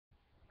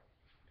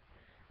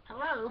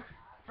Hello,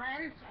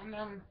 friends, and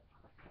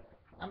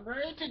I'm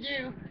ready to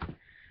do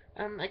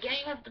a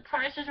game of The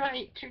Price is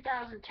Right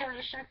 2010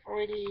 edition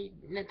for the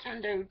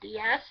Nintendo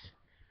DS.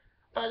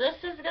 But this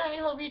is gonna be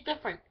a little bit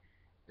different.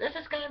 This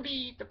is gonna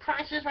be The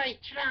Price is Right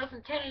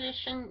 2010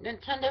 edition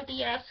Nintendo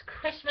DS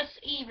Christmas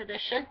Eve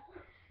edition.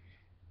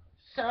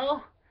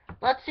 So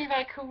let's see if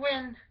I can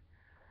win.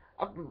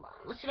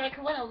 Let's see if I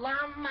can win a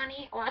lot of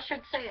money, or I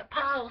should say a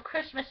pile of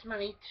Christmas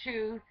money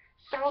to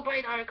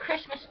celebrate our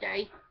Christmas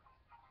Day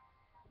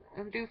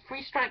and do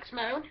Free Strikes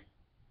mode.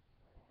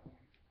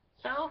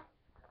 So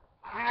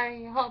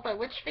I hope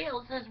Which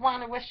Fields is one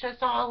to wish us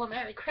all a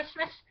Merry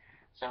Christmas.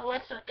 So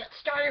let's get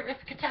started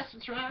with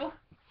Contestants Row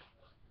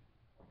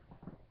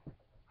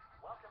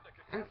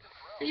and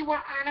see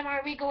what item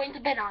are we going to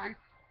bid on.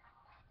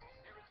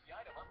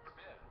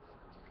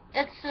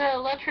 It's the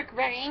electric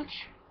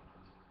range.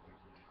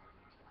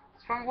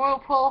 It's from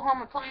Whirlpool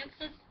Home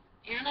Appliances.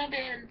 Anna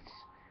bids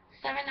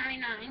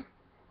 $7.99.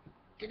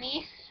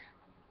 Denise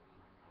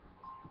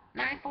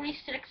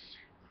 $9.46.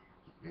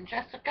 And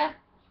Jessica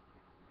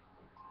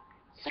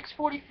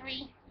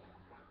 $6.43.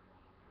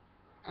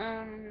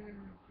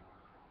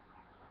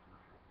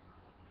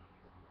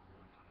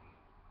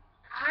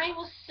 I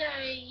will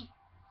say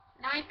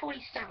 $9.47.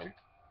 The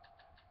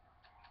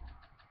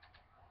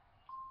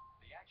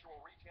actual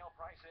retail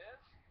price is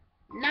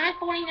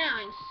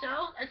 $9.49. So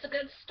it's a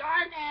good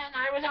start, and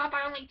I was out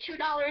by only $2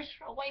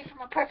 away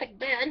from a perfect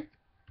bid.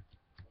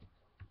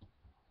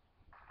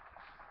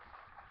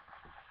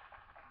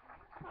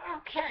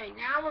 Okay,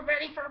 now we're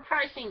ready for a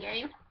pricing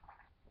game.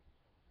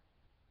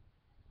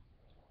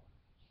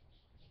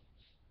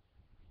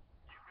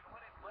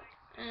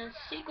 And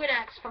Secret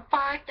X for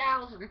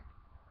 $5,000.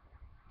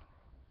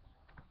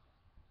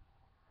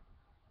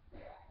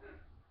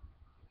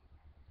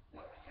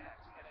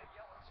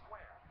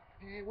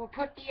 And we'll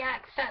put the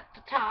X at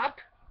the top.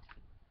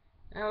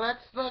 Now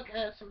let's look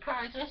at some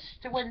prizes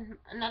to win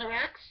another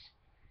X.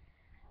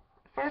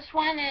 First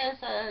one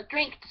is a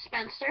drink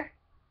dispenser.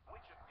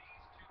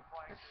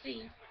 Let's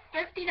see,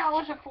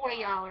 $50 or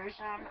 $40.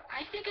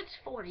 I think it's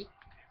 40.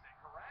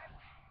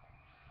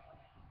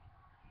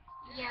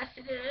 Yes,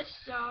 it is.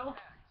 So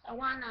I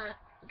want a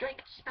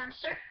drink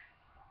dispenser.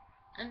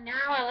 And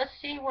now let's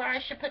see where I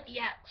should put the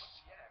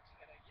X.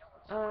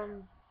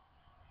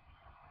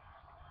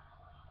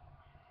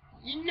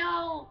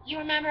 You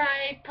remember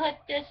I put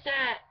this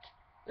at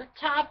the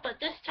top, but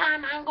this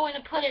time I'm going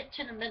to put it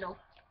to the middle.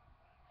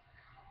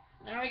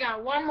 Now we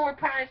got one more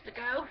prize to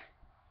go.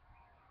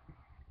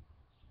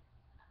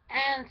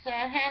 And it's a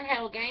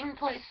handheld game,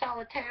 play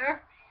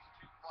solitaire.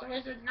 So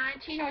is it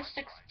 19 or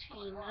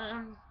 16?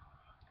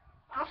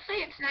 I'll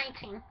say it's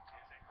 19.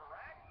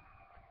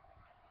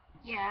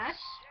 Yes.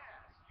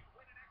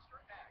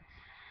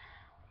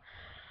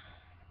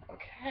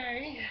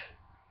 Okay.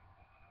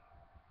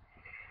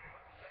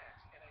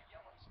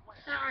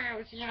 Sorry I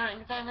was yawning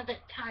because I'm a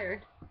bit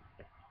tired.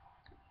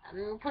 And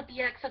we'll put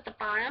the X at the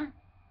bottom.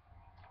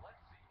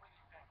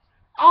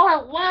 Oh,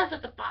 it was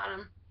at the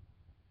bottom.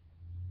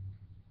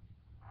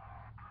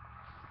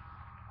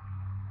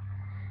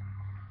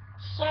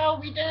 So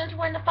we didn't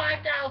win the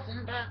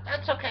 5,000, but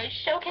that's okay.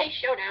 Showcase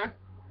Showdown.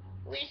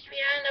 At least we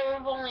ended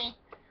up with only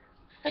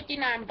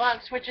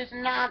 $59, which is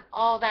not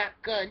all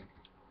that good.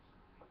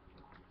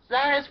 So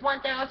that is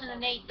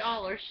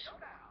 $1,008.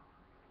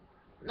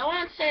 No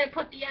one said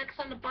put the X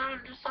on the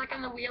bottom, just like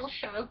on the wheel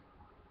show.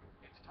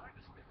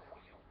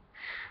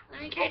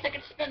 In case I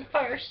could spin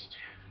first.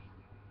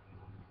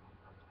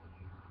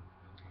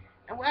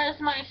 And what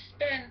is my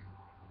spin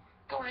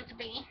going to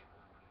be?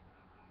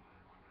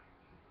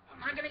 I'm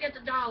not going to get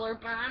the dollar,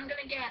 but I'm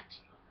going to get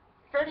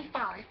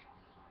 35.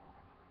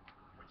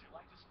 Would you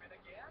like to spin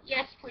again?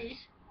 Yes,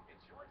 please.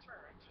 It's your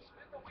turn to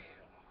spin the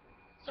wheel.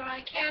 So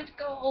I can't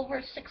go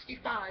over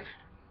 65.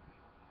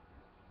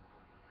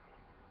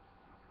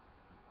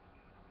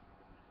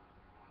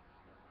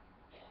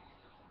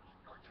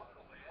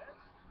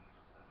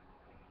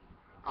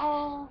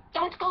 Oh,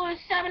 don't go to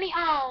 70.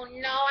 Oh,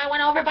 no, I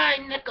went over by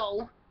a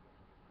nickel.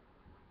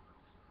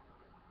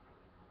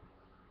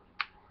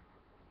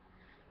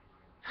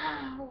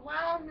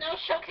 Well, no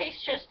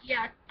showcase just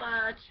yet,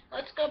 but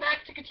let's go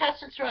back to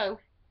Contestants Row.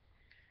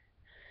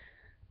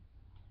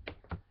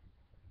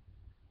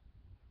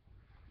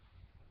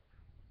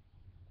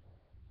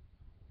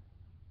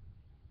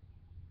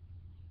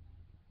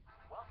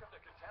 Welcome to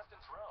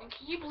Contestants Row. And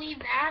can you believe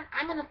that?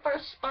 I'm in the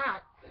first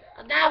spot.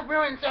 That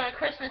ruins our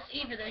Christmas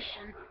Eve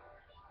edition.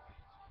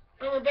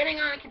 But we're bidding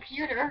on a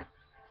computer.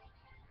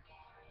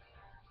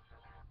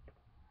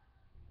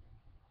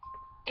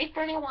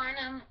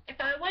 831. If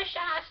I wish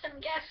I had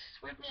some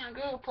guests with me on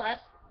Google Plus,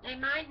 they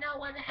might know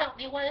what to help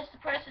me. What is the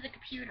price of the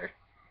computer?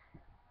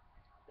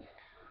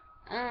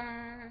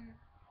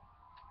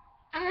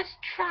 Let's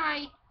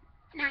try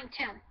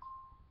 910.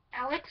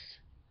 Alex,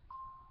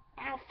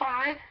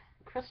 905.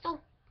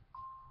 Crystal,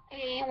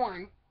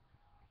 881.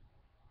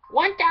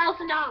 $1,000.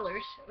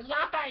 It was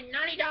off by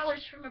 $90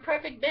 from a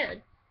perfect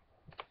bid.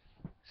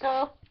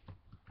 So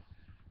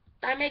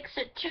that makes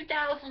it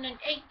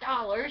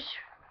 $2,008.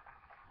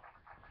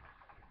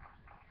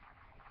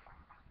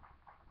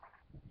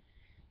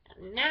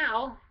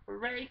 now we're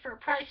ready for a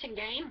pricing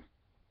game.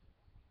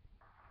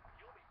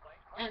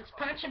 And it's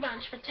Punch a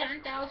Bunch for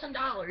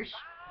 $10,000.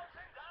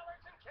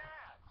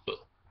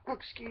 Oh,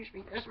 excuse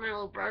me, there's my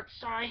little burp.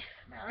 Sorry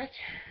about it.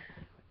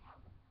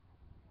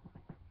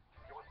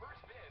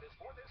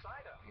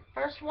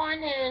 First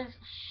one is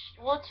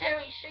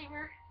Terry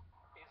Shaver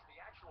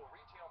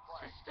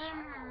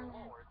System.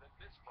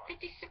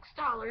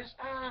 $56.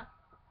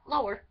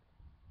 Lower.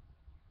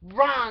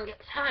 Wrong,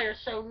 it's higher,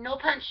 so no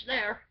punch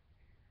there.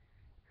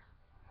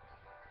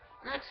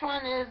 Next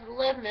one is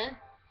Livman.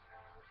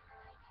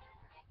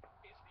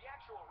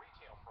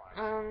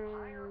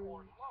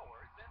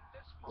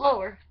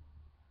 Lower.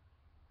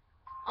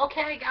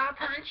 Okay, got a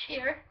punch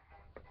here.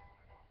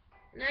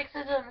 Next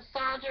is a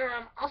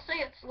massager. I'll say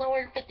it's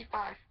lower than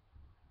 55.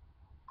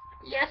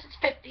 Yes, it's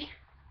 50.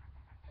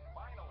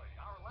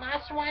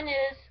 Last one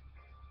is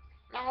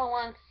another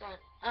one set.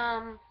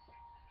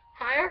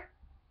 Higher.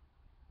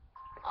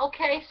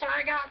 Okay, so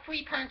I got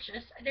 3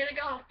 punches. I didn't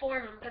go all 4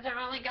 of them because I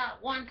only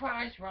got 1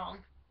 prize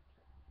wrong.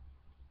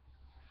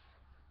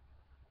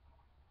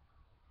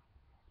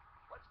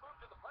 Let's move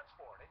to the punch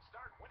board and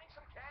start winning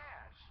some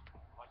cash.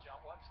 Punch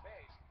out one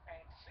space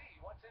and see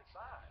what's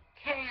inside.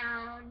 Okay,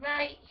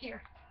 right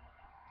here.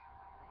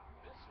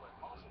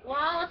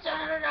 Well, it's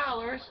 $100.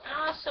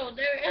 Also,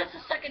 there is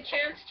a second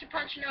chance to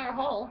punch another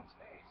hole.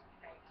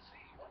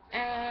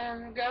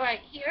 And go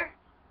right here.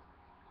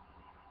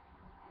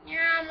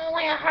 Yeah, I'm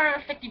only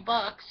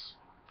 $150.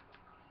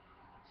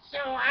 So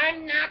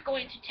I'm not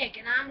going to take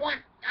it. I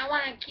want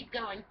to keep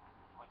going.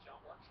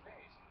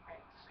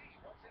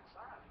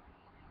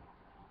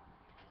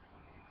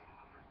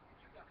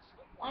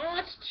 Well,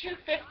 it's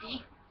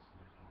 $250.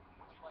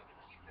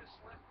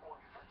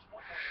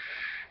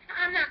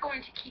 I'm not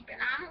going to keep it.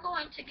 I'm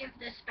going to give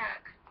this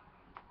back.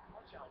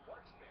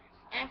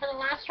 And for the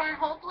last one,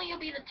 hopefully it'll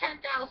be the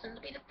 10,000.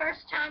 It'll be the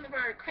first time of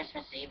our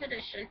Christmas Eve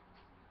edition.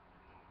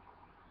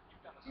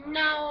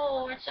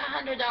 No, it's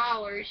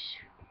 $100.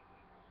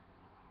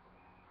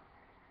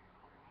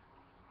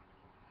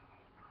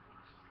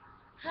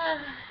 I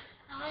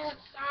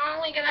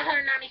only get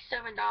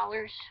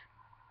 $197.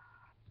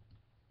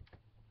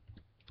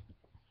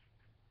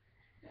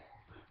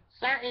 So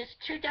that is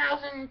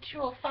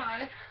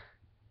 2,205. It's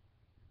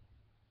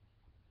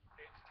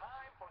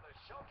time for the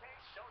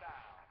Showcase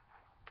Showdown.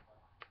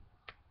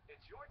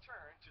 It's your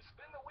turn to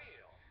spin the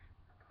wheel.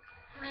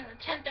 I mean, the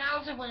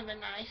 10,000 would have been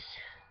nice.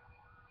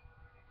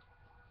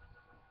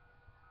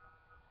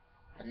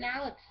 But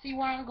now let's see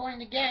what I'm going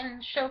to get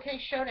in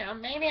Showcase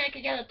Showdown. Maybe I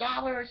could get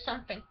 $1 or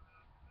something.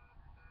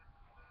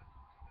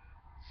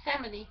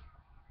 70.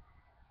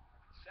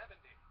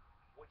 70.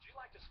 Would you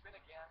like to spin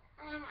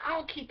again?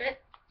 I'll keep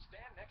it.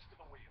 Stand next to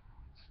the wheel.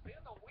 Spin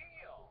the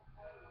wheel.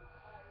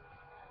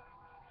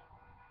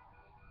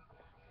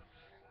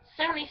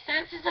 70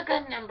 cents is a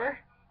good number.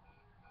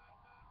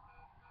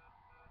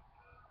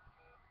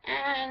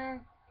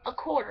 And a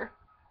quarter.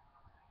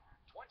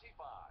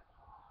 25.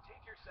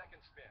 Take your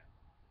second spin.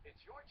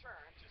 It's your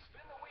turn to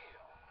spin the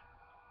wheel.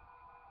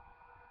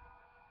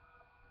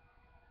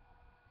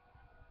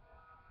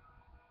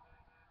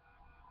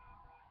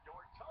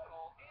 Your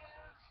total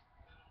is...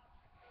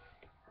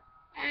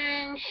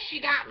 And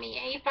she got me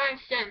 85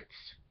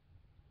 cents.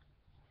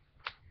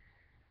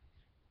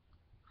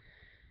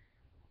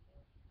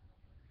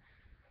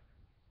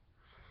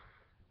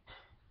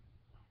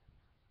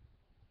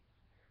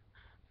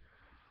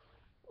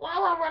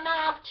 Well, we're not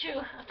off to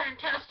a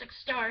fantastic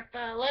start,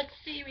 but let's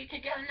see if we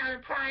could get another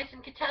prize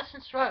in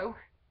Contestants Row.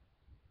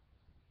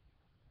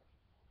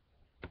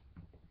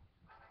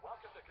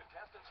 Welcome to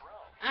Contestants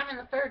Row. I'm in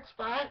the 3rd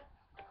spot.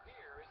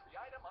 Here is the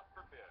item up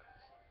for bids.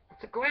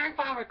 It's a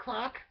grandfather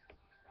clock.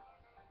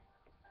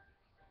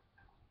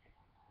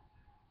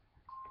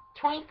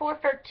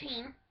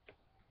 2413.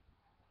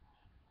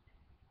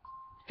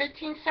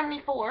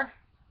 1574.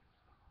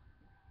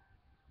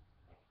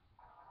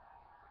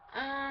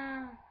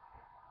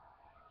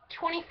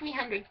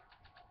 2300.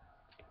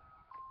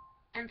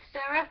 And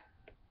Sarah,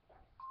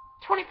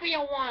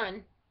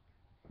 2301.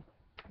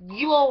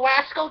 You old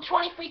rascal,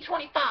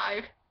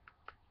 2325.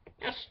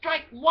 Now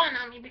strike 1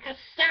 on me because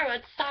Sarah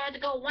decided to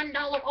go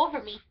 $1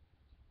 over me.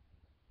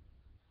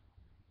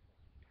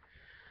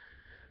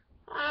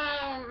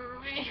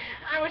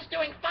 I was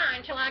doing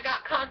fine till I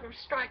got caught with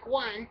strike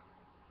 1.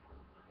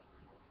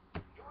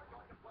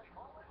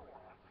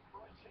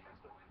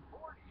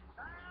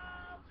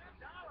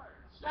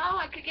 So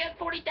I could get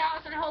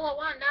 40,000 hole at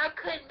 1. Now I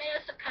couldn't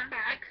miss a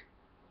comeback.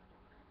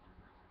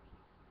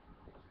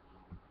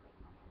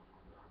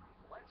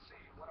 Let's see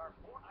what our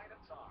 4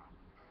 items are.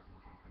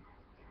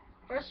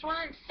 First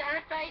one,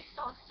 Santa Fe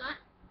salsa.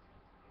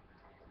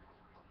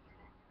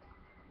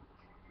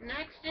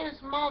 Next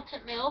is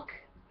malted milk.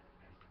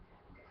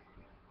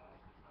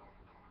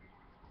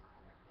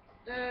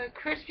 The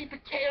crispy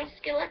potato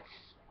skillets.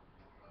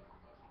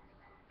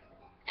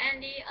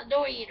 And the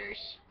Adore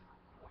Eaters.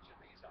 Which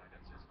of these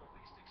items is the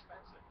least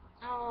expensive?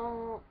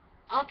 Oh,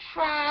 I'll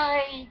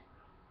try...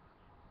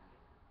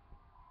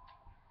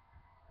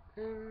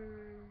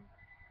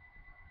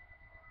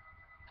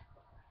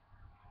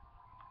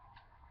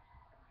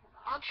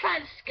 I'll try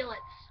the skillets.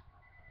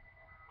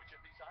 Which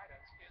of these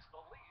items is the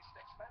least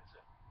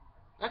expensive?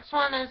 Next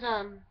one is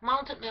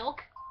malted milk.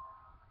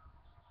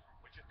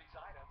 Which of these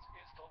items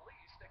is the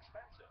least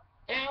expensive?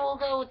 And we'll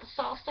go with the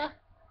salsa.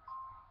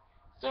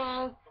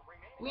 So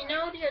we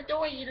know the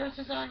Adore Eaters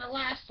is on the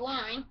last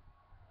line.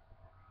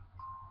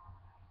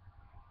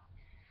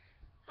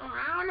 Oh,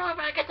 I don't know if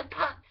I get the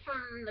pot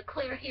from the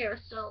clear here,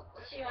 so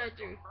let's see what I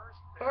do.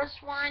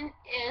 First one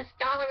is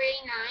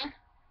 $1.89.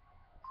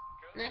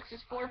 Next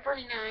is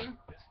 $4.49.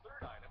 This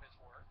third item is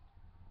worth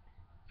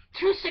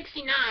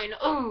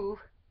 $2.69. Ooh.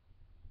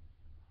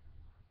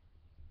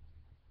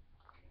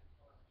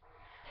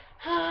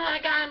 I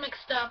got it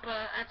mixed up.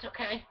 That's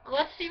okay.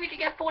 Let's see if we can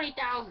get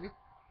 40,000.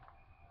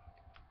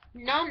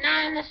 No,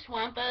 not in this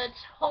one, but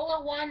it's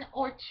Hola 1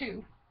 or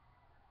 2.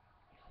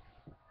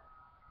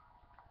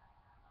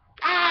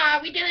 Ah,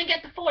 we didn't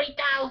get the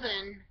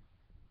 40,000.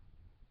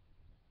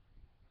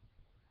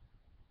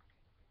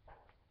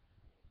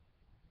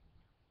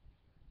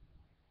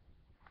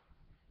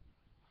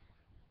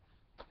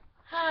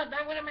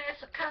 That would have made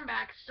us a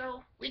comeback,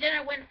 so we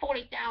didn't win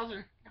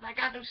 40,000. If I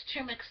got those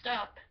two mixed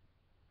up.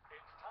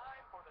 It's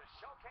time for the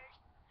showcase.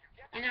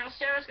 And now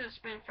Sarah's gonna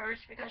spin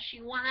first because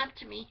she won up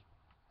to me.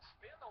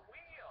 Spin the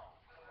wheel.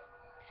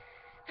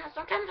 Now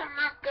sometimes I'm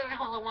not good at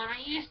Hola 1.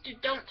 I used to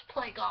don't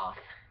play golf.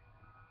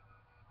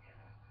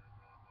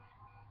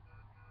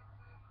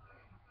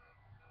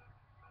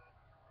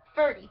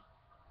 $30.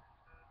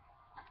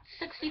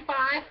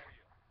 65.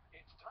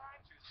 It's time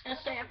to Gonna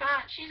say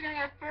about she's gonna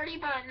get 30,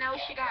 but no,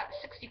 she got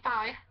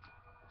 65.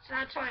 So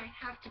that's what I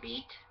have to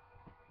beat.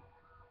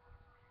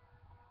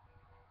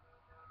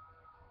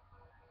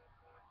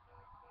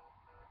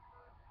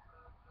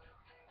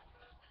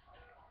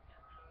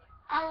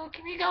 Oh,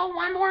 can we go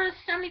one more to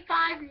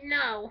 75?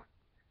 No.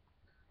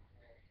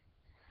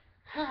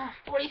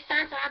 40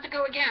 cents, I have to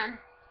go again.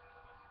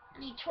 I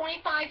need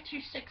 25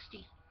 to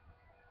 60.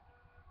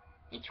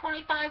 I need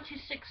 25 to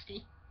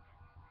 60.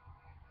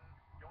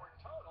 Your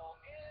total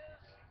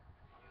is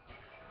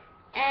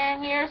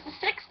And here's the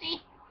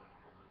 60.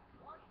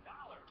 $1.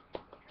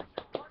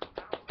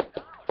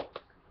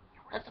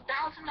 That's $1,000.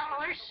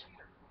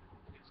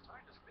 It's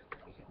time to spin the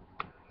wheel.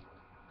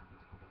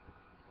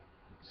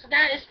 So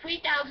that is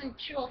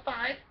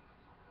 3,205.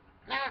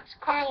 Now it's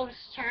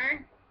Carlos'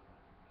 turn.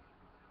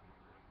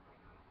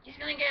 He's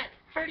gonna get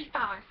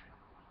 35.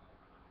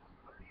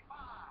 35.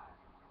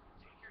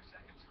 Take your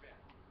second spin.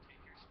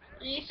 Take your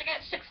spin. He needs to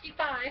get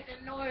 65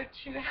 in order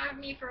to have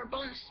me for a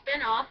bonus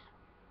spin-off.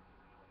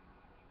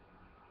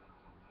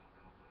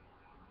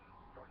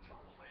 Your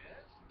total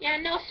is Yeah,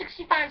 no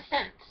 65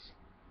 cents.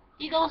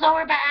 He goes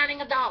over by adding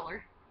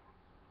 $1.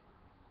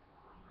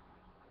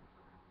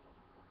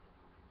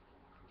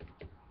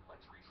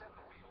 let's reset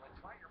the wheel and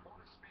try your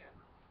bonus spin.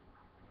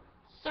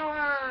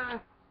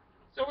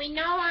 So we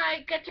know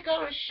I get to go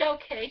to a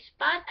showcase,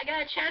 but I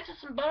got a chance of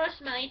some bonus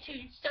money to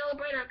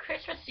celebrate our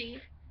Christmas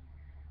Eve.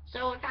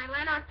 So if I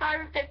land on 5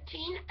 or 15,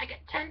 I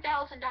get $10,000.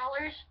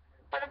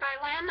 But if I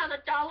land on $1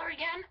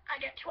 again, I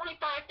get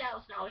 $25,000.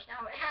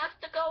 Now it has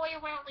to go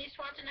around at least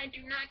once, and I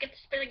do not get to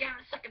spin again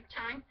a second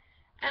time.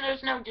 And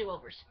there's no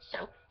do-overs.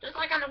 So just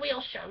like on the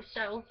wheel show.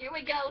 So here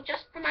we go,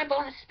 just for my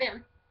bonus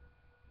spin.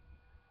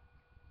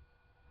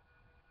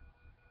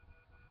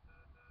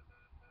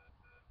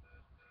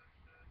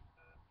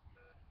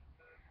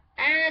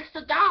 And it's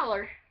the $1.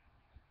 $1.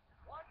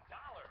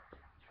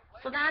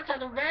 So that's at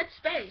the red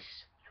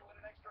space. You win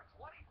an extra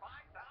 $25,000.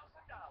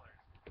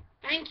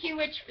 Thank you,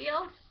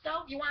 Richfield.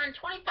 So you won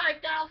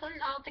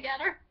 25,000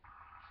 altogether.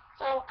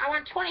 So I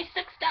won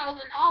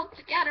 26,000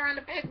 altogether on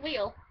the big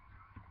wheel.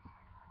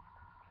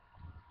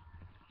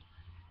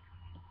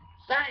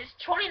 So that is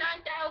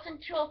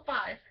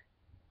 29,205.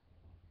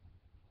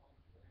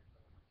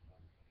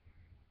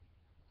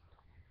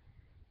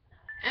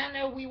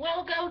 And we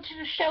will go to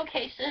the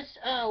showcases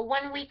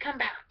when we come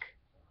back.